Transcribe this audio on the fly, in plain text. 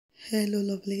Hello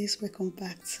lovelies, welcome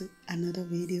back to another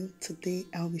video. Today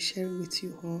I'll be sharing with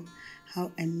you all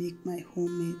how I make my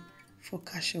homemade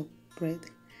focaccia bread.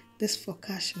 This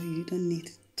focaccia, you don't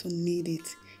need to knead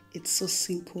it. It's so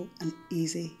simple and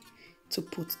easy to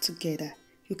put together.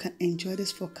 You can enjoy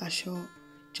this focaccia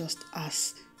just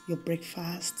as your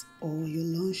breakfast or your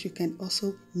lunch. You can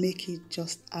also make it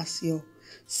just as your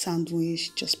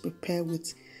sandwich, just prepare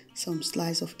with some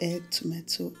slice of egg,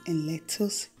 tomato and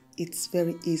lettuce. It's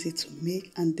very easy to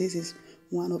make, and this is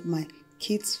one of my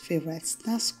kids' favorites.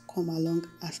 Let's come along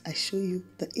as I show you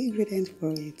the ingredients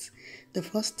for it. The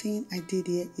first thing I did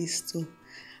here is to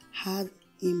add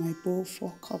in my bowl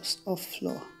 4 cups of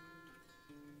flour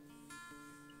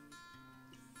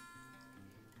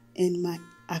and my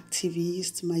active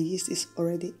yeast. My yeast is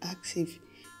already active,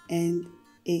 and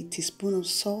a teaspoon of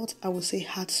salt. I would say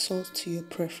add salt to your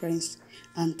preference,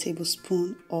 and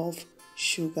tablespoon of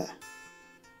sugar.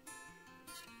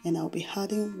 And I'll be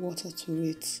adding water to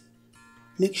it.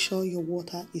 Make sure your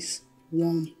water is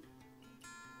warm.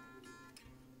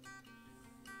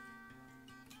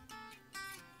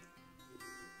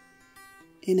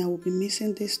 And I will be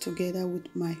mixing this together with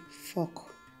my fork.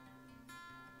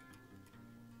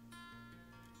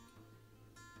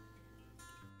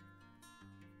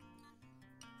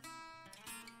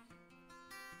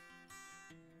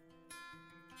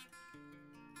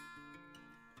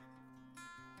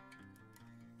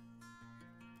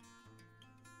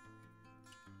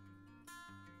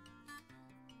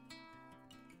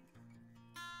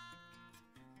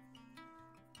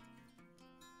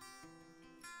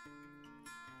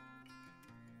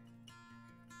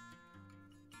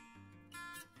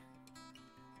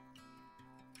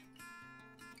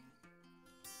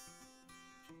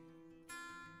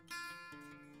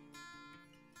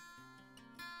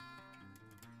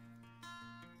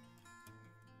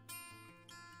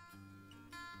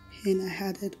 And I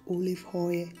added olive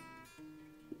oil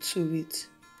to it.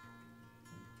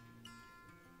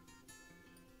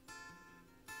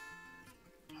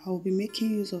 I will be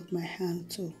making use of my hand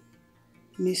to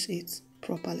mix it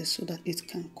properly so that it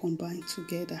can combine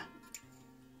together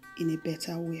in a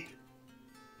better way.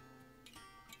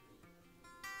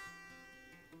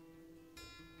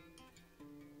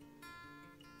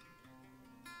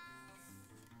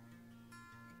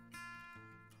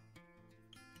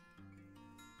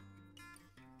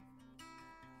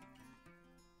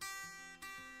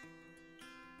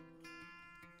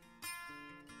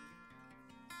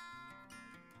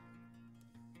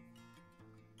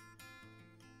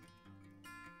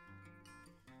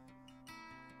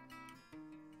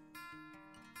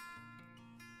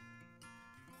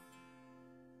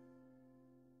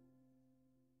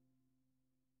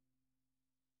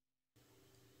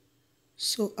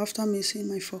 So after mixing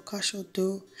my focaccia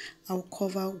dough, I'll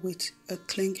cover with a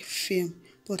cling film.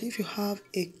 But if you have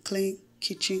a clean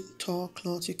kitchen towel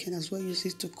cloth, you can as well use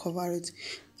it to cover it.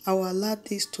 I will allow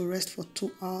this to rest for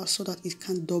 2 hours so that it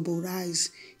can double rise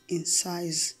in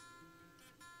size.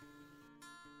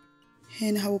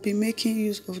 And I will be making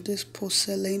use of this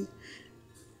porcelain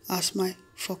as my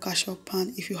focaccia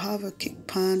pan. If you have a cake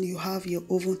pan, you have your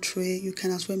oven tray, you can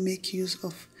as well make use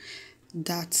of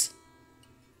that.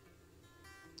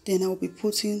 Then I will be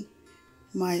putting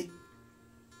my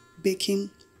baking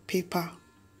paper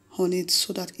on it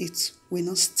so that it will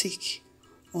not stick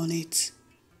on it.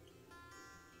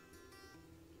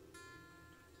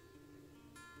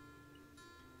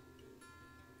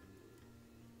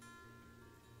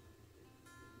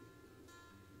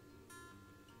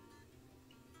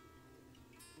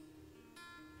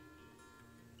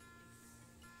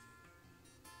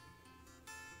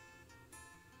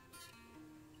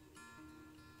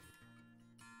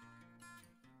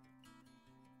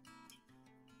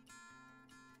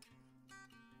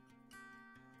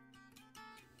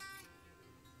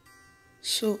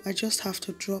 So I just have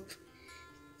to drop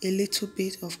a little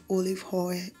bit of olive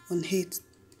oil on it,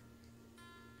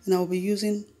 and I'll be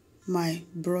using my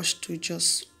brush to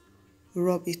just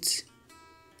rub it.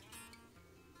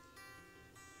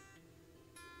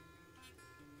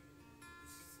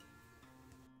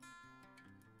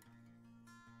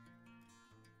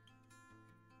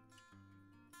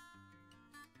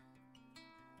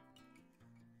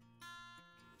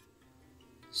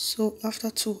 So after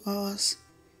 2 hours,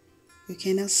 you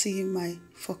can now see my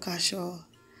focaccia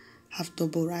have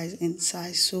double rise in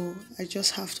size. So I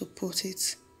just have to put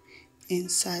it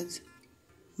inside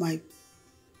my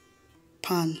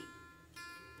pan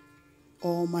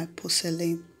or my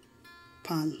porcelain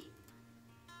pan.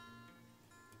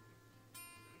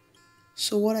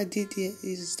 So what I did here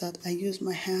is that I used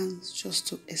my hands just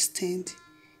to extend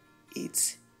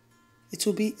it it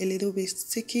will be a little bit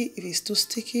sticky. If it's too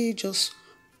sticky, just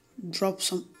drop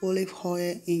some olive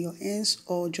oil in your hands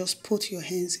or just put your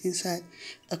hands inside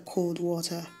a cold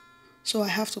water. So I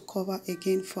have to cover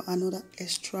again for another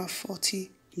extra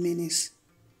 40 minutes.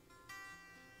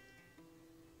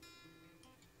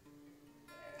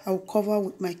 I'll cover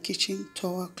with my kitchen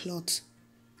towel cloth.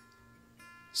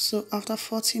 So after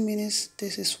 40 minutes,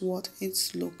 this is what it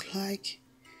looks like.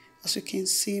 As you can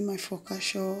see, my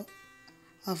focaccia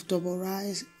have double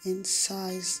rise in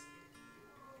size.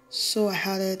 So I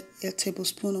added a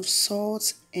tablespoon of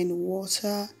salt and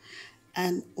water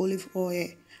and olive oil.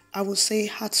 I would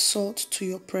say add salt to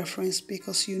your preference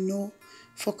because you know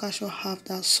focaccia have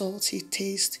that salty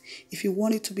taste. If you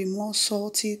want it to be more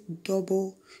salty,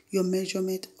 double your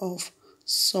measurement of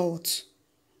salt.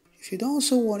 If you don't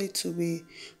also want it to be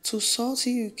too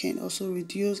salty, you can also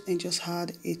reduce and just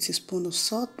add a teaspoon of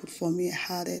salt. But for me,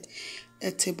 I added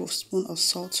a tablespoon of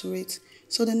salt to it.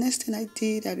 So the next thing I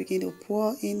did, I began to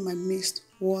pour in my mixed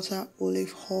water,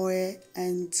 olive oil,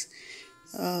 and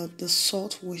the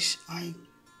salt which I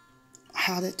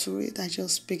added to it. I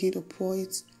just began to pour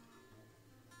it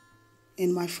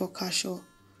in my focaccia.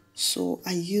 So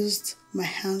I used my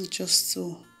hands just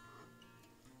to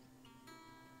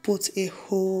put a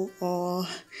hole or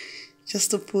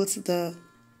just to put the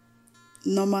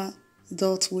normal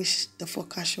dot which the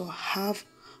focaccia have.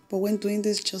 But when doing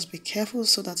this, just be careful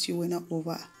so that you will not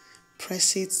over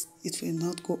press it. It will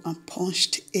not go and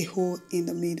punch a hole in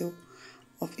the middle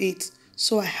of it.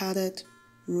 So I added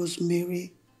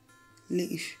rosemary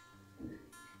leaf.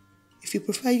 If you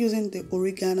prefer using the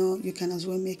oregano, you can as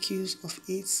well make use of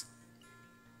it.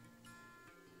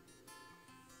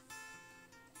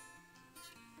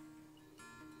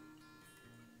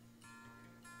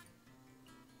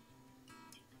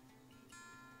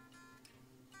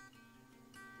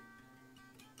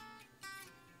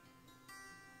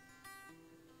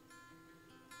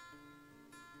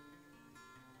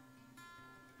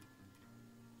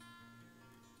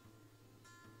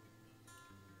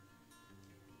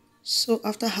 So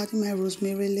after adding my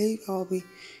rosemary leaf, I'll be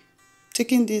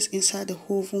taking this inside the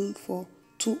oven for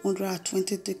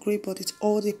 220 degrees, but it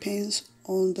all depends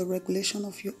on the regulation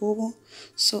of your oven.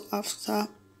 So after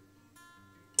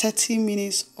 30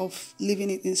 minutes of leaving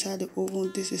it inside the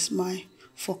oven, this is my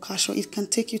focaccia. It can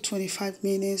take you 25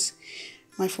 minutes.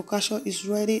 My focaccia is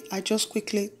ready. I just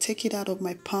quickly take it out of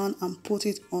my pan and put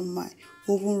it on my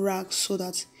oven rack so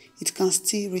that it can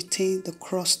still retain the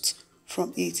crust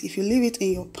from it. If you leave it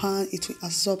in your pan, it will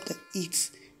absorb the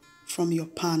heat from your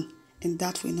pan, and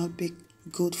that will not be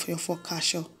good for your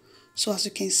focaccia. So as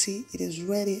you can see, it is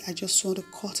ready. I just want to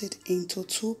cut it into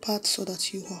two parts so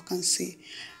that you all can see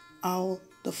how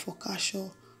the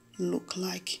focaccia look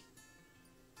like.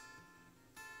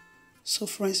 So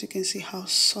friends, you can see how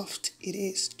soft it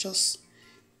is. Just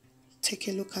take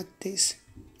a look at this.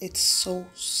 It's so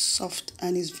soft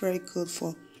and it's very good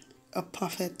for a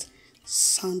perfect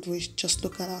sandwich. Just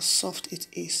look at how soft it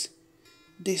is.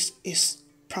 This is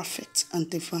perfect and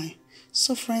divine.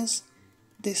 So friends,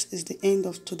 this is the end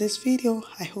of today's video.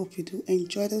 I hope you do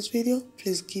enjoy this video.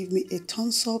 Please give me a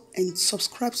thumbs up and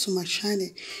subscribe to my channel.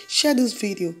 Share this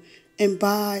video, and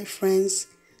bye friends.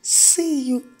 See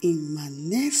you in my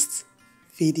next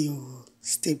video.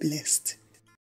 Stay blessed.